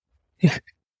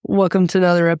Welcome to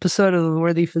another episode of The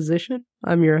Worthy Physician.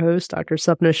 I'm your host, Dr.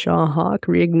 Sapna Shah-Hawk,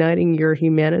 reigniting your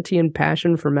humanity and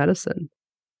passion for medicine.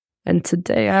 And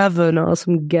today I have an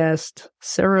awesome guest,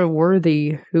 Sarah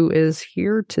Worthy, who is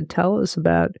here to tell us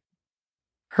about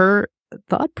her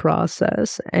thought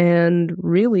process and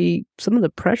really some of the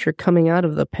pressure coming out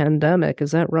of the pandemic.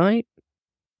 Is that right?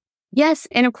 Yes.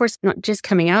 And of course, not just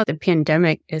coming out of the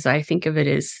pandemic, as I think of it,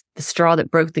 as the straw that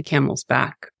broke the camel's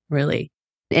back, really.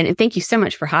 And thank you so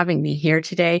much for having me here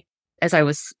today. As I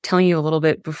was telling you a little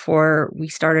bit before we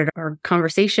started our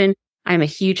conversation, I'm a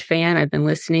huge fan. I've been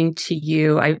listening to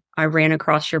you. I ran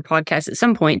across your podcast at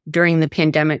some point during the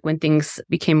pandemic when things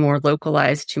became more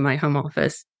localized to my home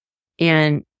office.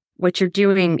 And what you're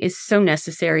doing is so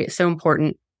necessary. It's so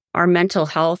important. Our mental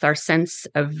health, our sense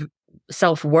of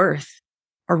self-worth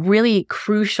are really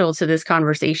crucial to this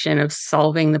conversation of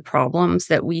solving the problems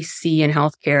that we see in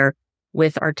healthcare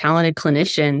with our talented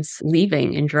clinicians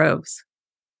leaving in droves.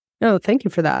 No, thank you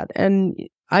for that. And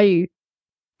I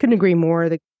couldn't agree more.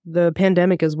 The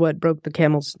pandemic is what broke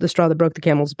the straw that broke the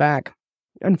camel's back.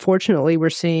 Unfortunately, we're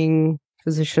seeing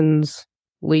physicians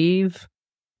leave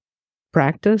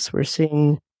practice. We're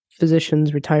seeing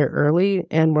physicians retire early,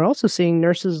 and we're also seeing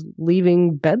nurses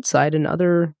leaving bedside and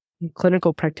other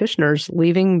clinical practitioners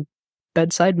leaving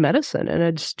bedside medicine. And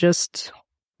it's just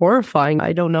horrifying.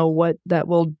 I don't know what that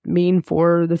will mean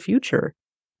for the future.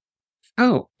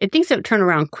 Oh, if things don't turn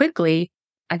around quickly,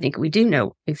 I think we do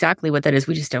know exactly what that is.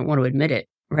 We just don't want to admit it,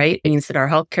 right? It means that our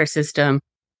healthcare system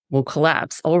will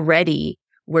collapse. Already,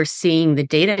 we're seeing the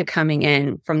data coming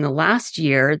in from the last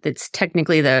year that's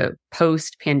technically the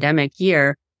post-pandemic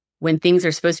year when things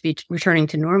are supposed to be returning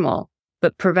to normal.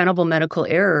 But preventable medical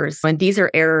errors, and these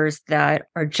are errors that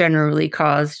are generally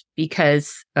caused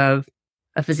because of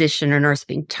a physician or nurse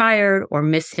being tired or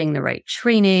missing the right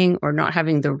training or not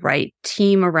having the right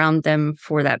team around them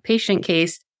for that patient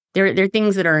case. They're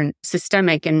things that are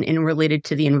systemic and related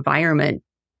to the environment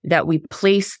that we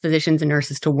place physicians and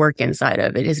nurses to work inside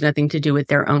of. It has nothing to do with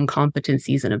their own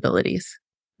competencies and abilities.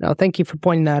 Now, thank you for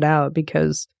pointing that out,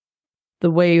 because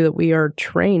the way that we are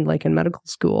trained, like in medical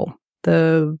school,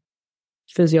 the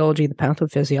physiology, the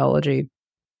pathophysiology,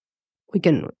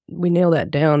 we nail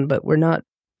that down, but we're not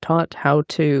taught how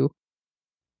to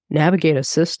navigate a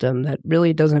system that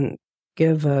really doesn't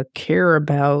give a care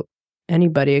about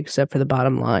anybody except for the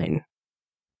bottom line.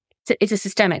 It's a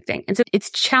systemic thing. And so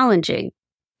it's challenging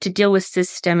to deal with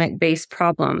systemic-based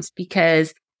problems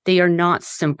because they are not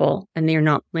simple and they are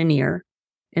not linear.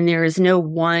 And there is no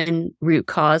one root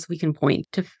cause we can point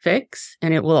to fix,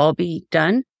 and it will all be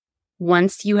done.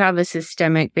 Once you have a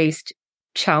systemic-based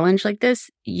challenge like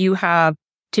this, you have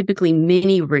typically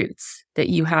many roots that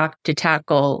you have to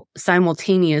tackle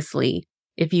simultaneously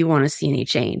if you want to see any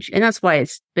change. And that's why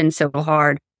it's been so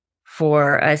hard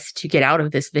for us to get out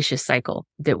of this vicious cycle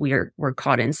that we're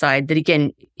caught inside. That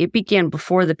again, it began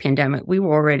before the pandemic. We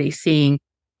were already seeing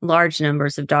large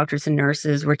numbers of doctors and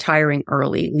nurses retiring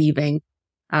early, leaving,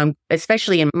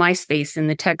 especially in my space in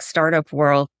the tech startup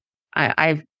world.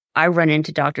 I run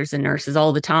into doctors and nurses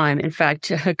all the time. In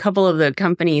fact, a couple of the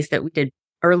companies that we did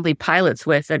early pilots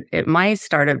with at my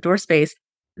startup, DoorSpace,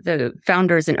 the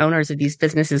founders and owners of these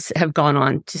businesses have gone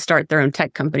on to start their own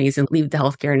tech companies and leave the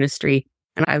healthcare industry.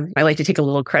 And I like to take a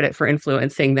little credit for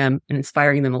influencing them and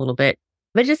inspiring them a little bit.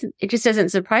 But it just doesn't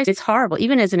surprise me. It's horrible.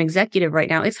 Even as an executive right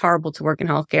now, it's horrible to work in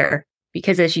healthcare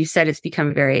because, as you said, it's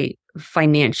become very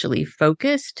financially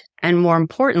focused and, more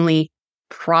importantly,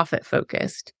 profit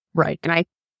focused. Right. And I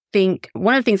think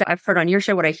one of the things that I've heard on your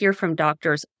show, what I hear from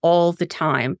doctors all the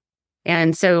time,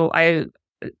 and so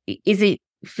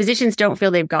physicians don't feel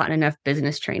they've gotten enough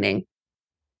business training.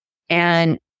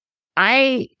 And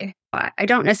I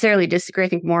don't necessarily disagree. I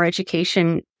think more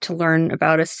education to learn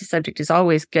about a subject is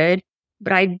always good.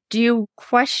 But I do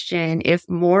question if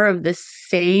more of the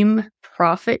same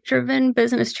profit-driven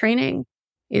business training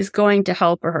is going to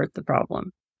help or hurt the problem.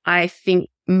 I think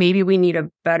maybe we need a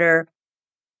better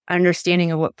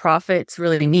understanding of what profits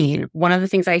really mean. One of the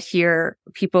things I hear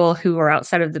people who are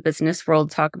outside of the business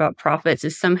world talk about profits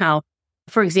is somehow,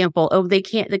 for example,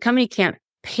 the company can't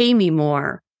pay me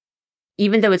more,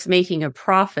 even though it's making a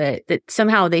profit, that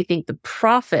somehow they think the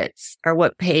profits are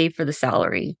what pay for the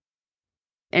salary.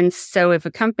 And so if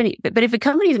a company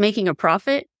is making a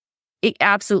profit, it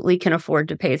absolutely can afford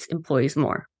to pay its employees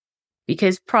more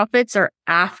because profits are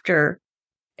after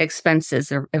expenses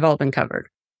have all been covered.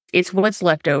 It's what's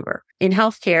left over. In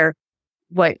healthcare,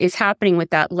 what is happening with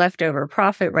that leftover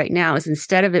profit right now is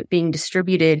instead of it being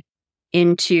distributed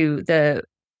into the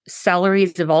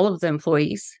salaries of all of the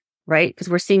employees, right? Because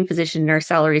we're seeing physician nurse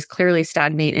salaries clearly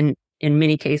stagnate and in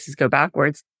many cases go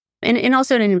backwards. And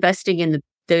also in investing in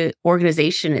the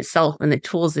organization itself and the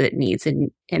tools that it needs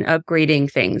and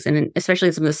upgrading things. And especially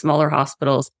in some of the smaller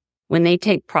hospitals, when they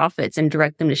take profits and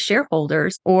direct them to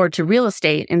shareholders or to real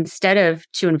estate instead of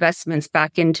to investments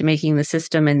back into making the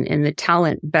system and the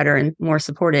talent better and more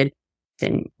supported,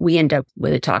 then we end up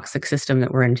with a toxic system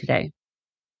that we're in today.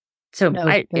 So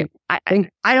I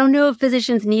don't know if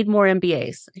physicians need more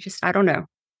MBAs. I don't know.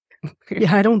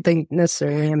 Yeah, I don't think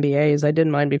necessarily MBAs. I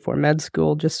didn't mind before med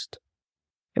school. Just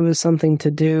it was something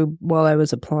to do while I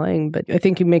was applying. But I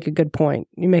think you make a good point.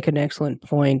 You make an excellent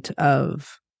point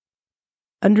of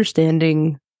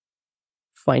understanding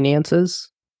finances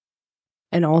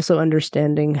and also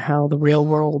understanding how the real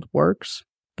world works.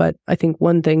 But I think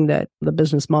one thing that the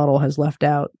business model has left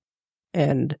out,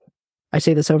 and I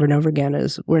say this over and over again,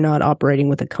 is we're not operating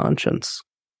with a conscience.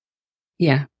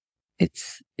 Yeah.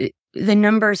 The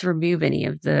numbers remove any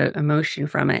of the emotion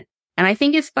from it. And I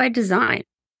think it's by design.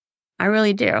 I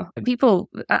really do.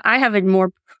 I have a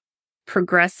more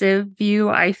progressive view,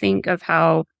 I think, of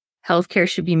how healthcare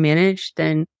should be managed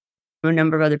than a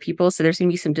number of other people. So there's going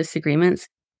to be some disagreements.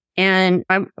 But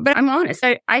I'm honest.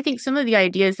 I think some of the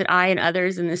ideas that I and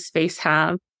others in this space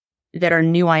have that are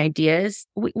new ideas,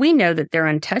 we know that they're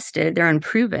untested, they're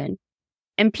unproven.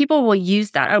 And people will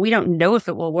use that. Oh, we don't know if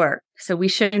it will work, so we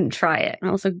shouldn't try it.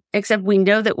 And also, except we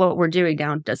know that what we're doing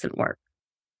now doesn't work.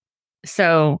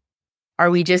 So are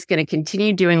we just going to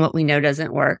continue doing what we know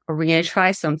doesn't work? Or are we going to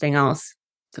try something else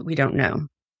that we don't know?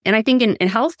 And I think in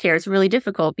healthcare, it's really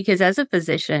difficult because as a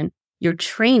physician, you're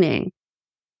training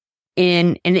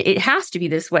and it has to be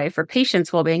this way for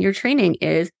patients' well-being. Your training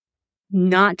is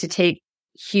not to take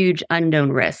huge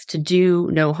unknown risks, to do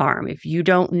no harm. If you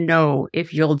don't know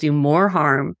if you'll do more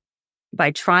harm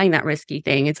by trying that risky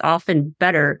thing, it's often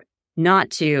better not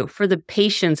to for the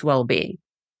patient's well-being.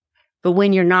 But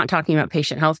when you're not talking about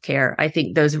patient healthcare, I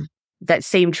think that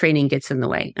same training gets in the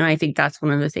way. And I think that's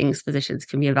one of the things physicians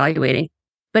can be evaluating.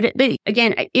 But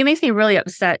again, it makes me really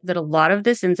upset that a lot of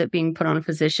this ends up being put on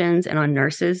physicians and on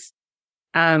nurses.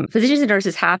 Physicians and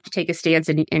nurses have to take a stance,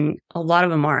 and a lot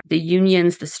of them are. The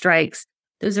unions, the strikes,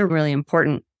 those are really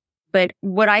important. But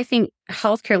what I think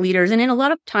healthcare leaders, and in a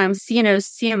lot of times CNOs,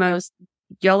 CMOs,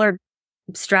 y'all are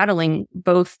straddling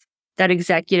both that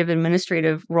executive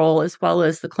administrative role as well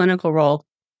as the clinical role.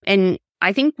 And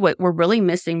I think what we're really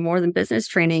missing more than business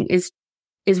training is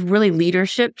really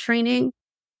leadership training.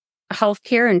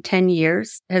 Healthcare in 10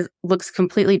 years looks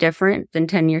completely different than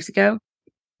 10 years ago.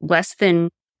 Less than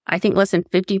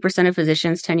 50% of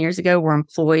physicians 10 years ago were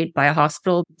employed by a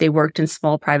hospital. They worked in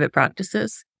small private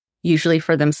practices, usually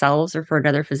for themselves or for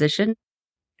another physician.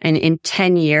 And in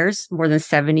 10 years, more than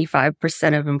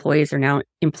 75% of employees are now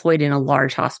employed in a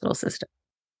large hospital system.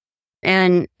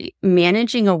 And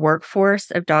managing a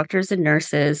workforce of doctors and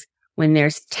nurses when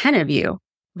there's 10 of you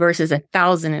versus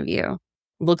 1,000 of you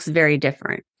looks very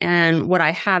different. And what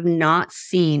I have not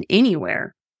seen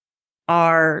anywhere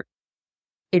are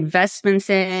investments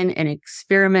in and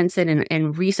experiments in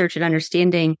and research and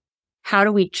understanding how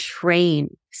do we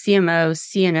train CMOs,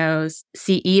 CNOs,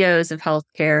 CEOs of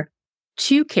healthcare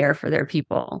to care for their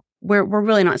people. We're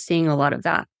really not seeing a lot of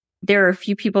that. There are a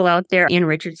few people out there. Ann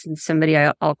Richardson, somebody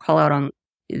I'll call out on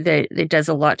that does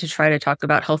a lot to try to talk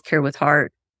about healthcare with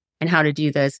heart and how to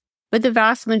do this. But the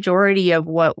vast majority of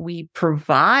what we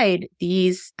provide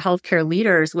these healthcare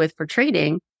leaders with for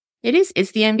training, it's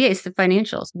the MBA, it's the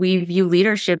financials. We view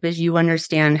leadership as you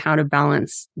understand how to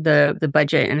balance the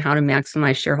budget and how to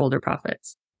maximize shareholder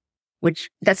profits, which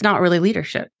that's not really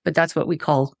leadership, but that's what we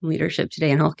call leadership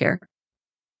today in healthcare.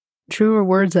 Truer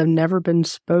words have never been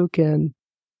spoken.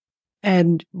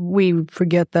 And we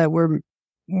forget that we're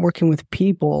working with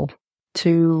people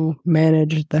to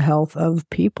manage the health of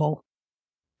people.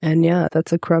 And yeah,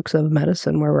 that's the crux of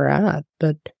medicine where we're at.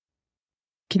 But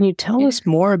can you tell us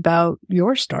more about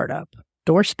your startup,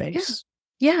 DoorSpace?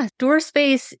 Yeah,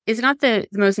 DoorSpace is not the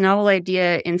most novel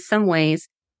idea in some ways.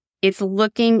 It's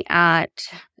looking at,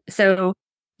 so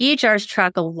EHRs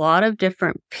track a lot of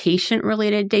different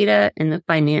patient-related data and the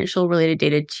financial-related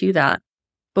data to that.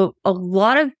 But a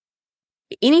lot of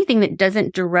anything that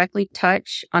doesn't directly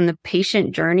touch on the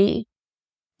patient journey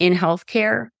in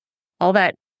healthcare, all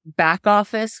that back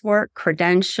office work,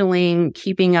 credentialing,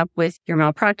 keeping up with your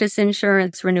malpractice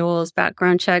insurance renewals,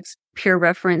 background checks, peer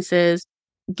references,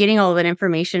 getting all that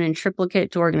information in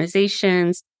triplicate to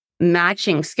organizations,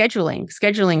 matching,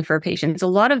 scheduling for patients. A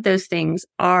lot of those things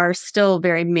are still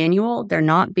very manual. They're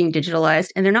not being digitalized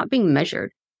and they're not being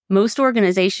measured. Most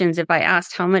organizations, if I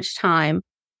asked how much time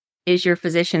is your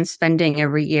physician spending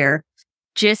every year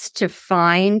just to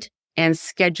find and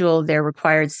schedule their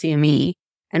required CME,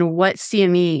 And what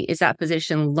CME is that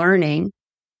physician learning?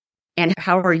 And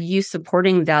how are you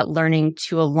supporting that learning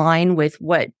to align with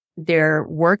what their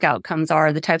work outcomes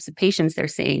are, the types of patients they're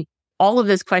seeing? All of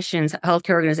those questions,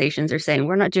 healthcare organizations are saying,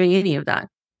 we're not doing any of that.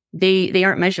 They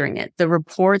aren't measuring it. The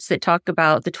reports that talk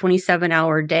about the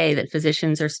 27-hour day that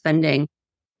physicians are spending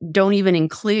don't even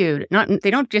include,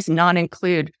 they don't just not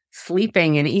include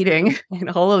sleeping and eating and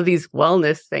all of these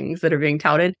wellness things that are being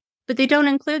touted, but they don't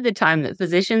include the time that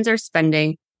physicians are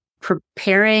spending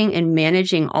preparing and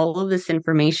managing all of this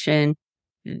information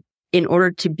in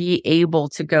order to be able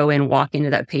to go and walk into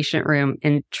that patient room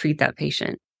and treat that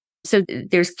patient. So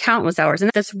there's countless hours.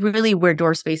 And that's really where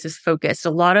DoorSpace is focused.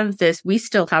 A lot of this, we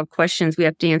still have questions we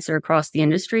have to answer across the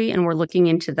industry, and we're looking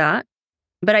into that.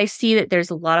 But I see that there's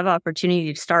a lot of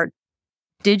opportunity to start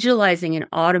digitalizing and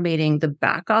automating the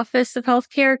back office of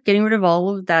healthcare, getting rid of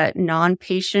all of that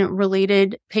non-patient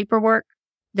related paperwork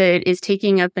that is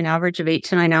taking up an average of 8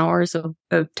 to 9 hours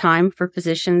of time for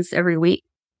physicians every week.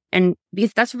 And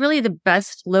because that's really the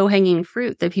best low-hanging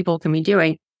fruit that people can be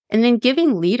doing. And then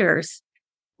giving leaders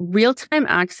real-time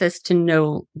access to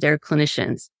know their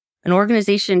clinicians. An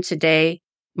organization today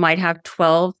might have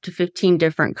 12 to 15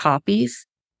 different copies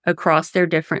across their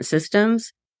different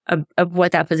systems of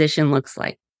what that physician looks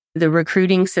like. The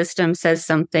recruiting system says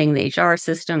something, the HR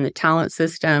system, the talent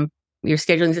system, your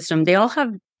scheduling system, they all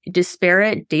have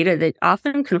disparate data that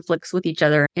often conflicts with each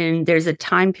other. And there's a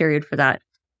time period for that.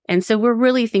 And so we're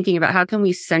really thinking about how can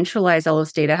we centralize all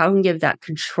this data? How can we give that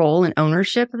control and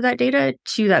ownership of that data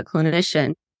to that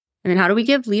clinician? And then how do we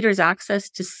give leaders access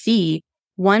to see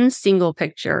one single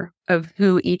picture of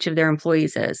who each of their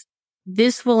employees is?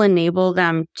 This will enable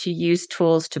them to use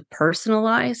tools to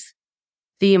personalize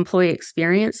the employee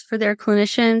experience for their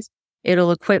clinicians.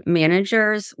 It'll equip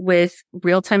managers with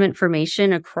real-time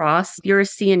information across. You're a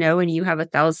CNO and you have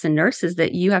 1,000 nurses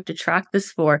that you have to track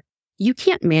this for. You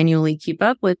can't manually keep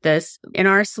up with this. And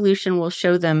our solution will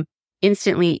show them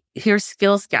instantly, here's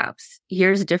skills gaps,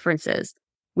 here's differences.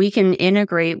 We can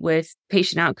integrate with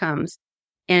patient outcomes.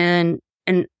 And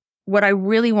what I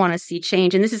really want to see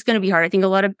change, and this is going to be hard. I think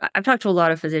I've talked to a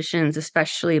lot of physicians,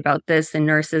 especially about this, and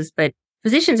nurses, but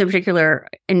physicians in particular,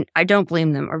 and I don't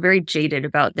blame them, are very jaded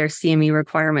about their CME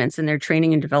requirements and their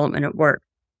training and development at work.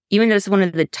 Even though it's one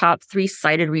of the top 3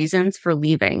 cited reasons for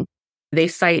leaving, they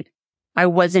cite, I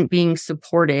wasn't being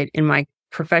supported in my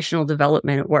professional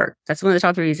development at work. That's one of the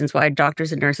top 3 reasons why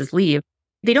doctors and nurses leave.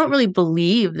 They don't really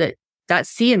believe that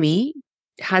CME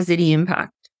has any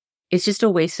impact. It's just a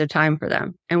waste of time for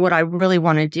them. And what I really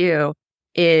want to do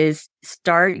is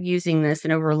start using this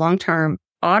and over long term,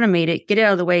 automate it, get it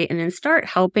out of the way, and then start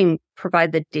helping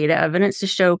provide the data evidence to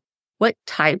show what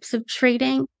types of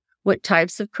training, what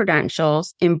types of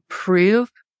credentials improve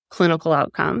clinical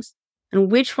outcomes, and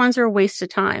which ones are a waste of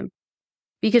time.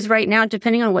 Because right now,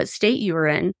 depending on what state you are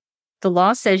in, the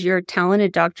law says you're a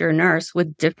talented doctor or nurse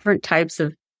with different types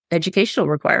of educational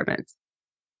requirements.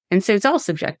 And so it's all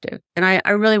subjective. And I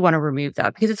really want to remove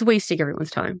that because it's wasting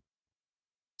everyone's time.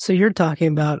 So you're talking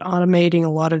about automating a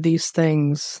lot of these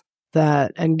things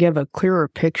and give a clearer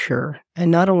picture. And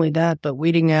not only that, but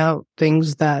weeding out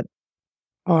things that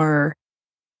are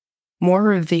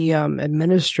more of the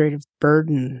administrative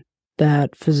burden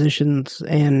that physicians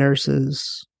and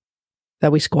nurses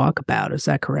that we squawk about. Is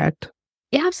that correct?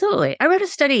 Yeah, absolutely. I read a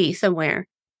study somewhere,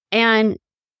 and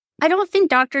I don't think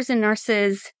doctors and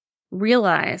nurses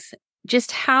realize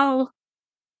just how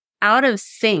out of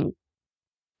sync,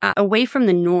 away from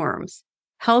the norms,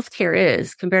 healthcare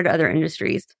is compared to other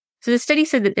industries. So the study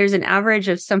said that there's an average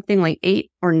of something like 8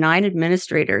 or 9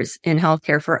 administrators in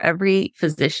healthcare for every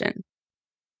physician.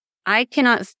 I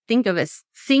cannot think of a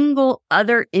single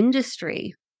other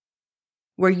industry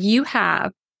where you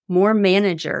have more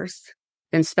managers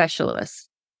than specialists,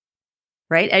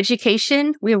 right?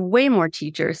 Education, we have way more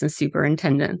teachers than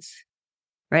superintendents,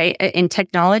 right? In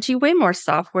technology, way more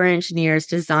software engineers,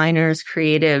 designers,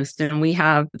 creatives than we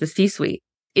have the C-suite.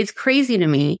 It's crazy to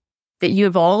me that you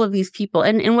have all of these people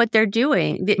and what they're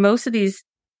doing. Most of these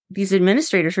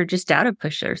administrators are just data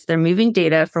pushers. They're moving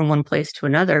data from one place to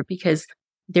another because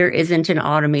there isn't an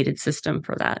automated system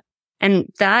for that. And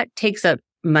that takes up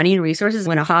money and resources.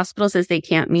 When a hospital says they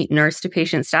can't meet nurse to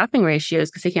patient staffing ratios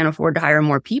because they can't afford to hire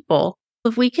more people,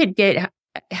 if we could get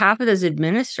half of those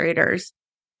administrators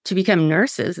to become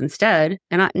nurses instead,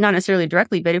 and not necessarily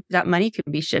directly, but if that money could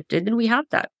be shifted, then we have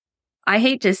that. I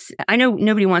know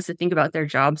nobody wants to think about their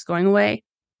jobs going away,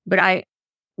 but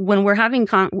when we're having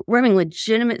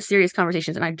legitimate, serious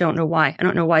conversations, and I don't know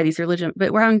why these are legitimate,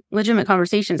 but we're having legitimate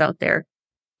conversations out there.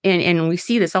 And we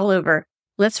see this all over.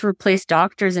 Let's replace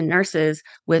doctors and nurses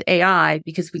with AI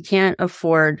because we can't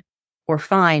afford or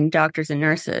fine doctors and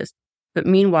nurses. But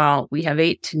meanwhile, we have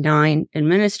 8 to 9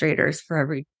 administrators for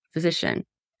every physician.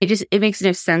 It makes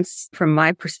no sense from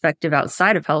my perspective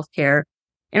outside of healthcare.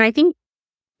 And I think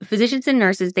physicians and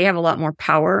nurses, they have a lot more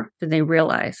power than they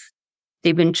realize.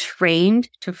 They've been trained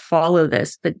to follow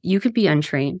this, but you could be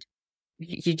untrained.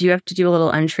 You do have to do a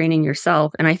little untraining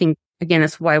yourself. And I think, again,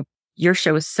 that's why your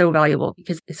show is so valuable,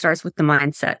 because it starts with the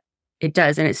mindset. It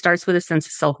does. And it starts with a sense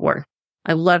of self-worth.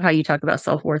 I love how you talk about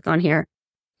self-worth on here.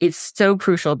 It's so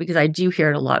crucial because I do hear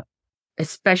it a lot,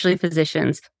 especially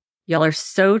physicians. Y'all are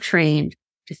so trained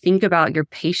to think about your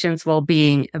patient's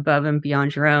well-being above and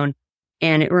beyond your own.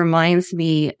 And it reminds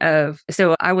me of,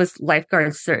 so I was a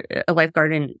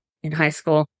lifeguard in high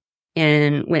school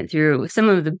and went through some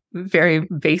of the very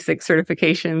basic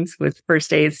certifications with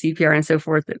first aid, CPR, and so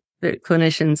forth that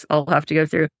clinicians all have to go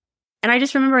through. And I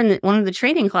just remember in one of the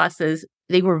training classes,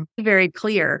 they were very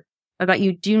clear about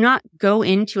you do not go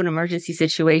into an emergency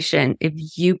situation if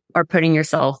you are putting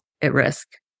yourself at risk.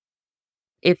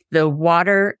 If the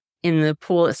water in the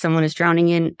pool that someone is drowning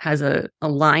in has a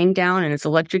line down and it's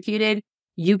electrocuted,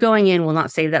 you going in will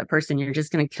not save that person. You're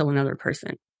just going to kill another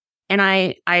person. And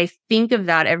I think of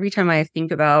that every time I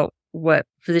think about what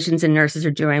physicians and nurses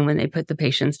are doing when they put the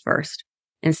patients first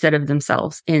instead of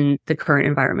themselves in the current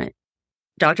environment.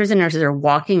 Doctors and nurses are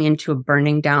walking into a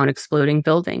burning down, exploding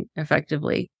building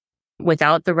effectively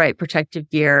without the right protective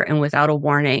gear and without a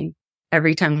warning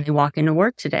every time they walk into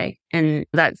work today. And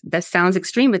that sounds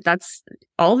extreme, but that's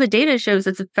all the data shows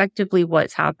that's effectively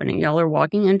what's happening. Y'all are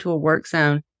walking into a war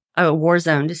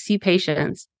zone to see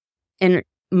patients. And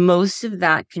most of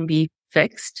that can be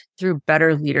fixed through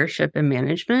better leadership and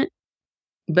management.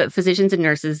 But physicians and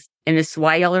nurses, and this is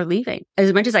why y'all are leaving.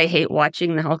 As much as I hate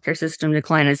watching the healthcare system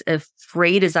decline, as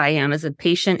afraid as I am as a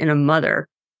patient and a mother,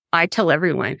 I tell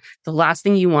everyone the last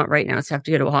thing you want right now is to have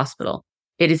to go to a hospital.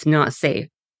 It is not safe.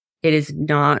 It is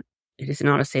not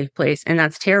a safe place. And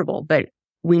that's terrible. But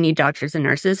we need doctors and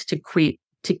nurses to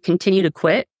continue to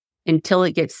quit until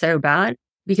it gets so bad,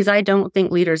 because I don't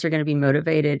think leaders are going to be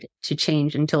motivated to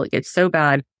change until it gets so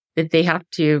bad that they have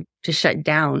to shut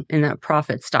down and that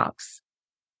profit stops.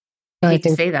 I hate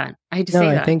to say that. I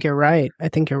think you're right. I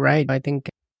think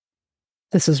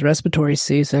this is respiratory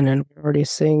season and we're already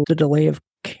seeing the delay of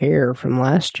care from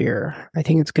last year. I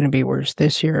think it's going to be worse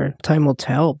this year. Time will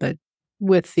tell, but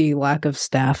with the lack of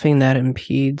staffing that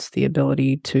impedes the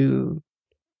ability to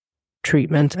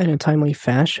treatment in a timely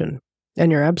fashion.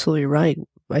 And you're absolutely right.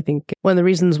 I think one of the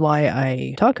reasons why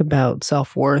I talk about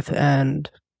self-worth and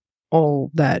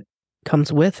all that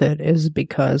comes with it is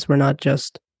because we're not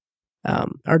just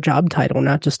our job title,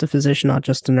 not just a physician, not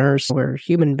just a nurse. We're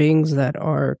human beings that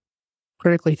are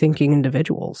critically thinking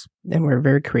individuals, and we're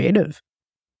very creative.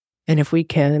 And if we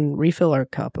can refill our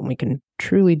cup and we can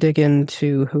truly dig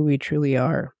into who we truly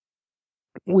are,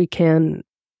 we can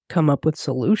come up with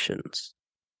solutions.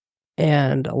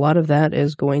 And a lot of that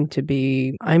is going to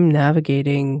be, I'm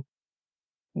navigating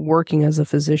working as a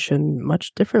physician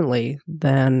much differently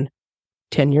than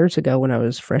 10 years ago when I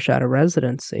was fresh out of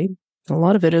residency. A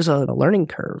lot of it is a learning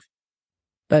curve.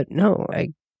 But no, I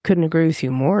couldn't agree with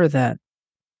you more that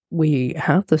we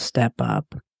have to step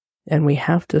up and we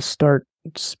have to start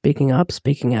speaking up,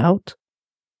 speaking out,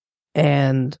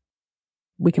 and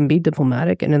we can be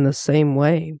diplomatic and in the same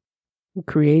way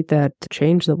create that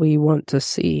change that we want to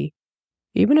see.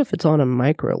 Even if it's on a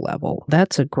micro level,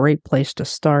 that's a great place to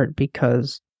start,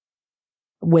 because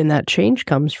when that change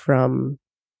comes from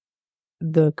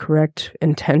the correct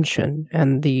intention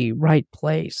and the right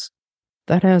place,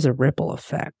 that has a ripple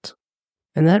effect.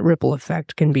 And that ripple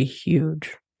effect can be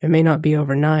huge. It may not be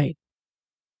overnight,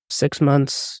 6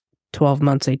 months, 12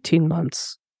 months, 18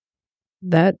 months.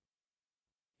 That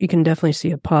you can definitely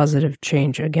see a positive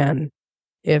change again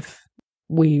if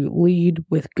we lead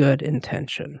with good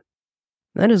intention.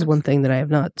 That is one thing that I have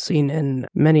not seen in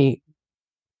many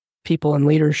people in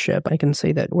leadership. I can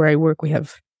say that where I work, we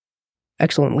have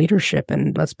excellent leadership,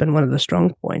 and that's been one of the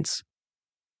strong points.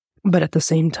 But at the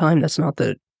same time, that's not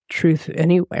the truth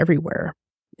everywhere.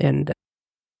 And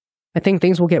I think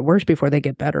things will get worse before they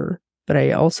get better. But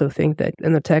I also think that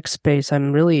in the tech space,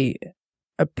 I'm really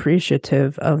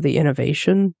appreciative of the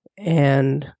innovation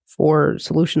and for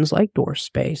solutions like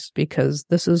DoorSpace, because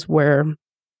this is where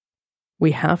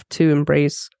we have to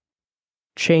embrace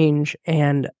change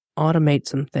and automate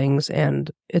some things.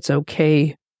 And it's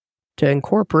okay to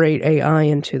incorporate AI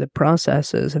into the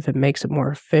processes if it makes it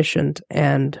more efficient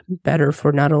and better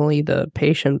for not only the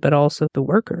patient, but also the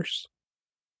workers.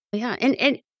 Yeah.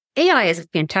 And AI is a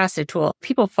fantastic tool.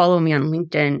 People follow me on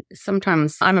LinkedIn.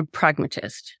 Sometimes I'm a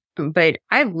pragmatist, but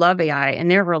I love AI.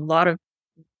 And there are a lot of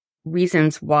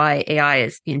reasons why AI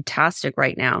is fantastic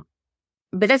right now.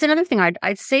 But that's another thing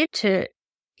I'd say to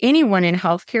anyone in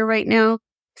healthcare right now,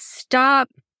 stop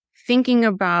thinking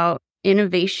about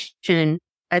innovation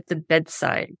at the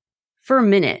bedside for a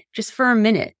minute, just for a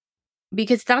minute,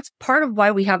 because that's part of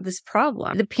why we have this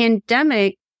problem. The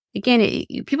pandemic, again,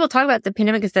 people talk about the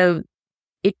pandemic as though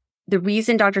the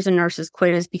reason doctors and nurses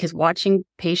quit is because watching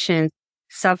patients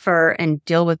suffer and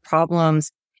deal with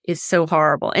problems is so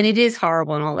horrible. And it is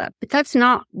horrible and all that. But that's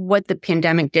not what the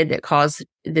pandemic did that caused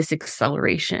this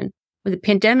acceleration. What the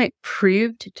pandemic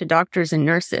proved to doctors and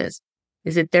nurses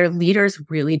is that their leaders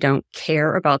really don't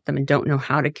care about them and don't know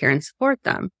how to care and support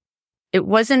them. It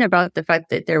wasn't about the fact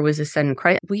that there was a sudden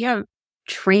crisis. We have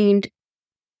trained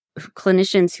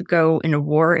clinicians who go into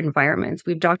war environments.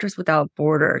 We have Doctors Without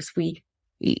Borders.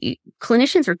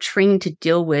 Clinicians are trained to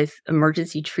deal with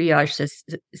emergency triage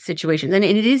situations, and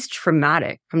it is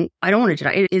traumatic. I don't want to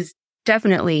deny it is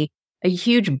definitely a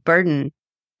huge burden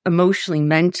emotionally,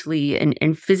 mentally,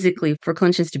 and physically for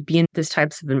clinicians to be in these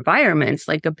types of environments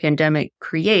like a pandemic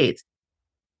creates.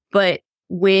 But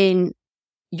when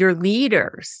your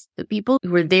leaders, the people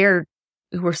who are there,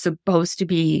 who are supposed to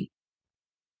be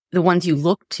the ones you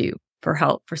look to for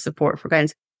help, for support, for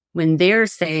guidance, when they're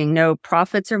saying, no,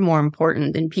 profits are more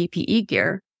important than PPE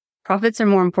gear, profits are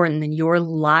more important than your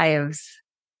lives,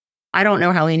 I don't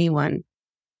know how anyone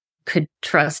could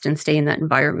trust and stay in that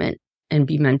environment and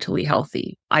be mentally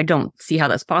healthy. I don't see how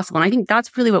that's possible. And I think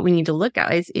that's really what we need to look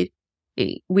at.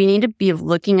 We need to be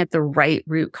looking at the right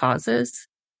root causes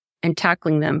and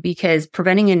tackling them, because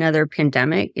preventing another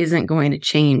pandemic isn't going to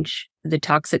change the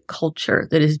toxic culture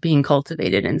that is being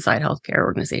cultivated inside healthcare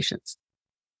organizations.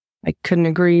 I couldn't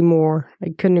agree more.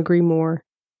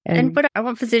 But I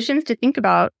want physicians to think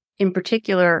about, in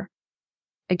particular,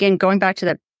 again, going back to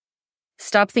that,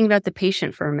 stop thinking about the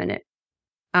patient for a minute.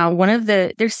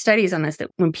 There's studies on this, that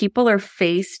when people are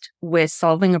faced with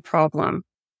solving a problem,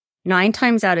 9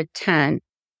 times out of 10,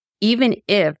 even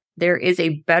if there is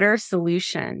a better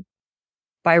solution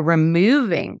by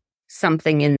removing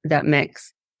something in that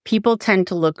mix, people tend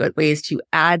to look at ways to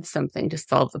add something to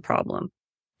solve the problem.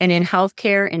 And in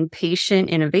healthcare and patient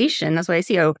innovation, that's why I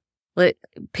see, let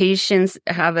patients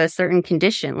have a certain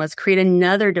condition. Let's create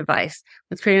another device.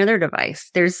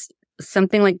 There's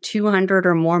something like 200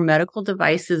 or more medical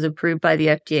devices approved by the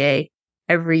FDA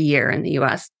every year in the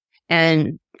US,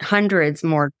 and hundreds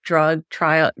more drug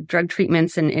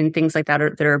treatments and things like that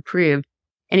are approved.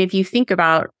 And if you think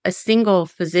about, a single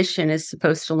physician is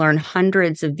supposed to learn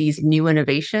hundreds of these new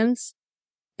innovations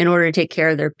in order to take care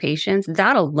of their patients,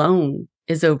 that alone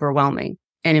is overwhelming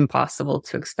and impossible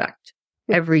to expect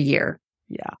every year.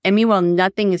 Yeah. And meanwhile,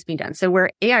 nothing is being done. So where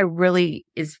AI really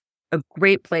is a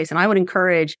great place, and I would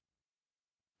encourage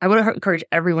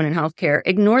everyone in healthcare,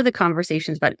 ignore the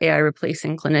conversations about AI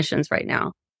replacing clinicians right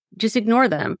now. Just ignore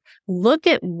them. Look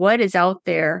at what is out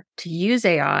there to use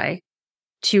AI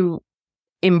to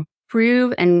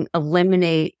improve and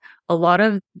eliminate a lot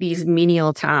of these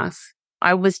menial tasks.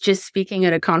 I was just speaking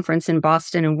at a conference in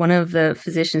Boston, and one of the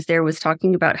physicians there was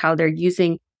talking about how they're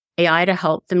using AI to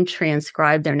help them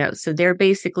transcribe their notes. So they're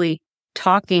basically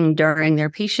talking during their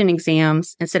patient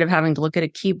exams instead of having to look at a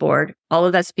keyboard. All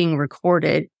of that's being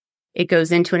recorded. It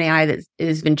goes into an AI that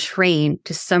has been trained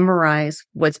to summarize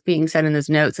what's being said in those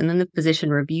notes, and then the physician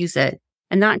reviews it.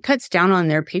 And that cuts down on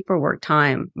their paperwork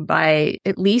time by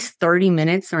at least 30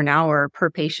 minutes or an hour per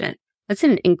patient. That's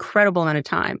an incredible amount of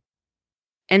time.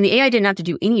 And the AI didn't have to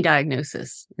do any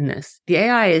diagnosis in this. The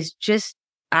AI is just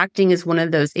acting as one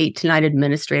of those 8 to 9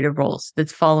 administrative roles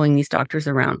that's following these doctors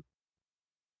around.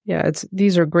 Yeah,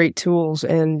 these are great tools.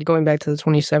 And going back to the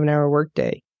 27-hour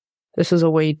workday, this is a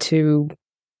way to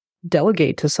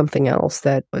delegate to something else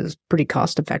that was pretty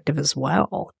cost effective as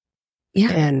well.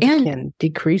 Yeah, and can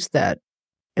decrease that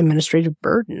administrative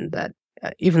burden that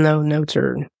even though notes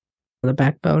are the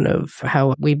backbone of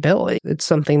how we bill, it's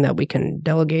something that we can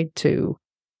delegate to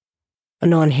a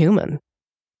non-human.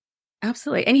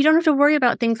 Absolutely. And you don't have to worry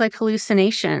about things like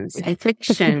hallucinations and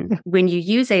fiction when you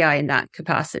use AI in that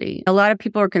capacity. A lot of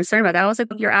people are concerned about that. I was like,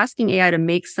 if you're asking AI to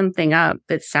make something up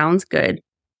that sounds good,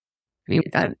 I mean,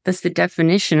 that's the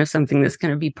definition of something that's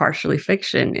going to be partially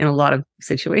fiction in a lot of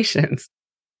situations.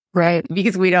 Right.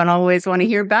 Because we don't always want to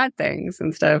hear bad things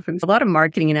and stuff. And a lot of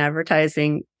marketing and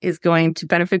advertising is going to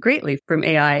benefit greatly from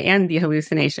AI and the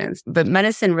hallucinations. But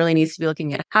medicine really needs to be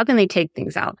looking at, how can they take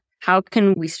things out? How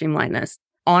can we streamline this?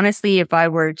 Honestly, if I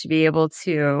were to be able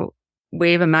to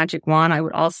wave a magic wand,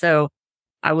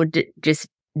 I would just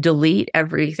delete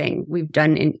everything we've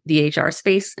done in the HR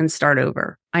space and start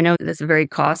over. I know that's a very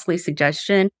costly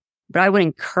suggestion, but I would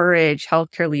encourage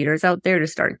healthcare leaders out there to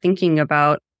start thinking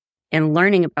about and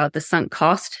learning about the sunk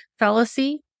cost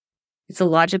fallacy. It's a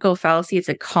logical fallacy. It's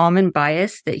a common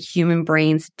bias that human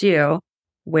brains do,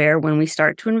 where when we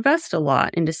start to invest a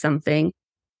lot into something,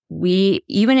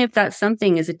 even if that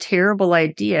something is a terrible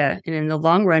idea and in the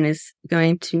long run is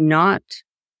going to not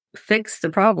fix the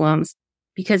problems,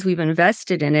 because we've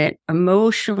invested in it,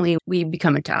 emotionally, we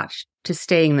become attached to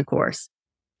staying the course.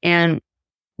 And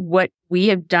what we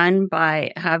have done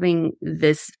by having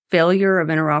this failure of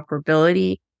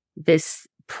interoperability, this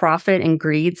profit and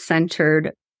greed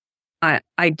centered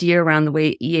idea around the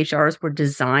way EHRs were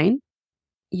designed,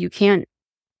 you can't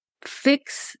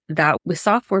fix that with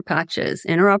software patches.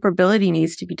 Interoperability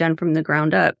needs to be done from the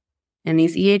ground up. And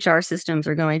these EHR systems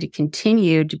are going to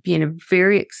continue to be in a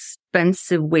very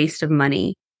expensive waste of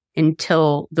money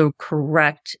until the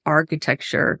correct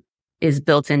architecture is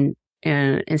built in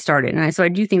and started. So I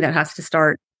do think that has to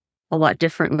start a lot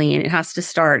differently. And it has to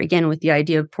start, again, with the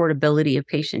idea of portability of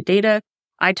patient data.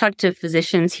 I talk to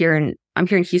physicians I'm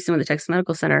here in Houston with the Texas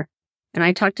Medical Center, and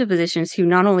I talk to physicians who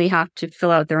not only have to fill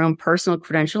out their own personal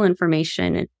credential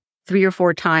information 3 or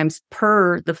 4 times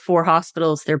per the 4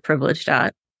 hospitals they're privileged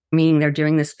at, meaning they're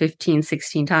doing this 15,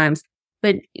 16 times.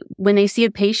 But when they see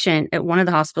a patient at one of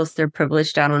the hospitals they're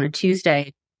privileged at on a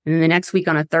Tuesday, and then the next week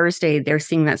on a Thursday, they're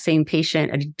seeing that same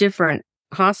patient at a different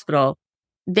hospital,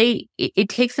 it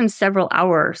takes them several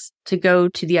hours to go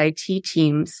to the IT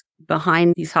teams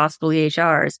behind these hospital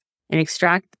EHRs and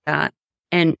extract that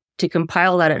and to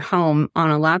compile that at home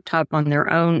on a laptop on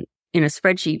their own in a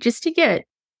spreadsheet just to get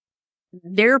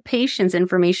their patient's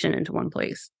information into one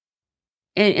place.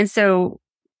 And so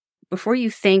before you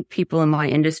thank people in my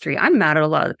industry, I'm mad at a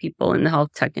lot of the people in the health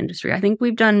tech industry. I think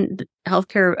we've done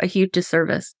healthcare a huge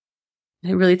disservice.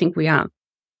 I really think we have.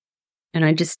 And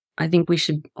I think we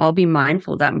should all be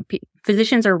mindful that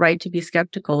physicians are right to be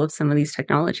skeptical of some of these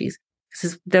technologies.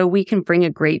 Because though we can bring a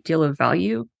great deal of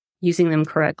value using them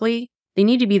correctly, they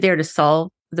need to be there to solve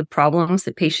the problems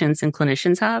that patients and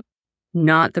clinicians have,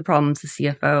 not the problems the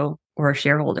CFO or a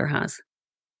shareholder has.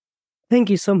 Thank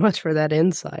you so much for that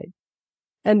insight.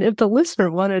 And if the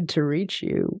listener wanted to reach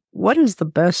you, what is the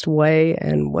best way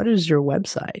and what is your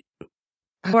website?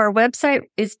 Our website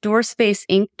is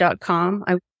doorspaceinc.com.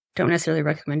 I don't necessarily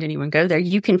recommend anyone go there.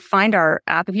 You can find our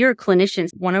app. If you're a clinician,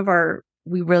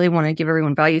 we really want to give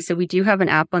everyone value. So we do have an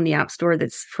app on the App Store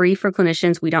that's free for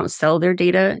clinicians. We don't sell their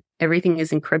data. Everything is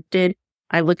encrypted.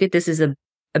 I look at this as a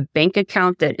bank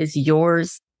account that is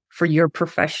yours for your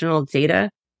professional data.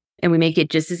 And we make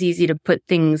it just as easy to put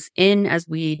things in as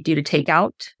we do to take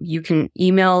out. You can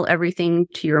email everything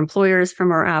to your employers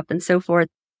from our app and so forth.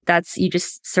 You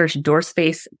just search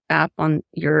DoorSpace app on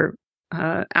your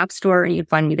App Store and you can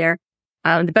find me there.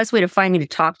 The best way to find me to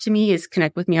talk to me is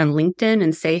connect with me on LinkedIn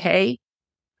and say, hey.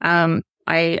 I'm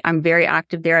very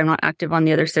active there. I'm not active on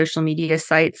the other social media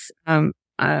sites. But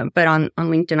on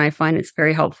LinkedIn, I find it's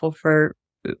very helpful for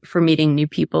meeting new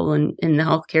people in the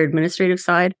healthcare administrative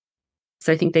side.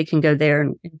 So I think they can go there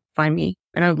and find me.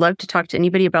 And I would love to talk to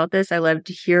anybody about this. I love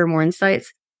to hear more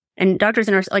insights. And doctors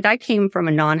and nurses, I came from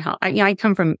a non-health, I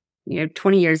come from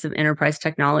 20 years of enterprise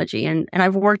technology, and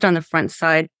I've worked on the front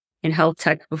side in health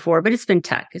tech before, but it's been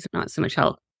tech. It's not so much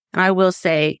health. And I will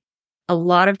say, a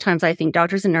lot of times I think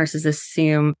doctors and nurses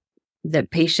assume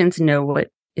that patients know what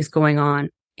is going on.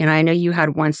 And I know you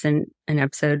had once an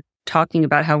episode talking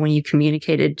about how when you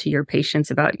communicated to your patients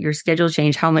about your schedule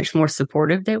change, how much more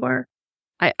supportive they were.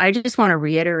 I just want to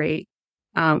reiterate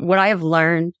what I have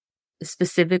learned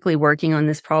specifically working on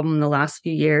this problem in the last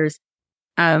few years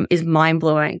is mind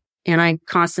blowing. And I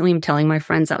constantly am telling my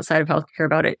friends outside of healthcare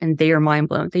about it, and they are mind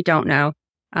blown. They don't know.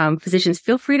 Physicians,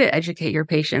 feel free to educate your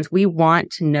patients. We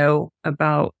want to know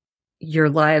about your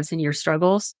lives and your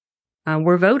struggles.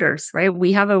 We're voters, right?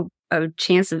 We have a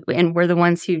chance of, and we're the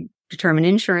ones who determine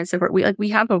insurance. We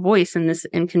have a voice in this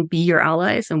and can be your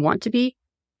allies and want to be,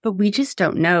 but we just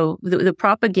don't know. The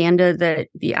propaganda that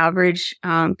the average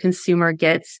consumer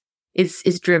gets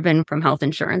is driven from health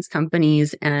insurance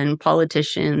companies and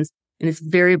politicians, and it's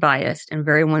very biased and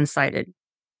very one-sided.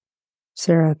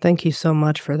 Sarah, thank you so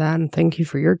much for that. And thank you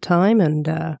for your time.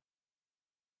 And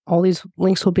all these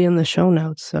links will be in the show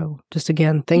notes. So just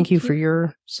again, thank you for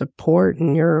your support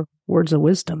and your words of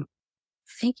wisdom.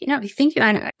 Thank you. No, thank you.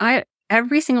 And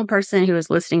every single person who is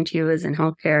listening to you is in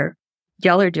healthcare.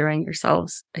 Y'all are doing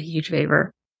yourselves a huge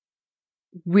favor.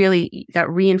 Really, that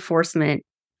reinforcement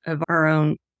of our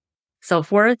own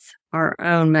self-worth, our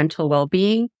own mental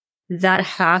well-being, that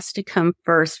has to come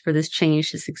first for this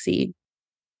change to succeed.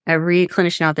 Every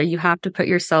clinician out there, you have to put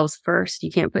yourselves first.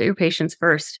 You can't put your patients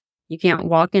first. You can't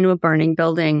walk into a burning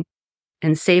building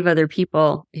and save other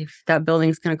people if that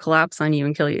building's going to collapse on you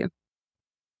and kill you.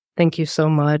 Thank you so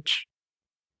much.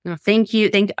 No, thank you.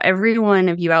 Thank every one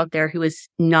of you out there who has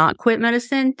not quit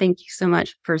medicine. Thank you so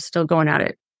much for still going at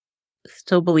it,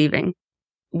 still believing.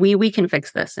 We can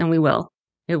fix this, and we will.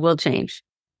 It will change.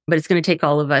 But it's going to take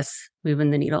all of us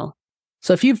moving the needle.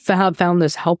 So if you have found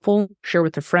this helpful, share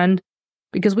with a friend,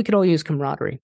 because we could all use camaraderie.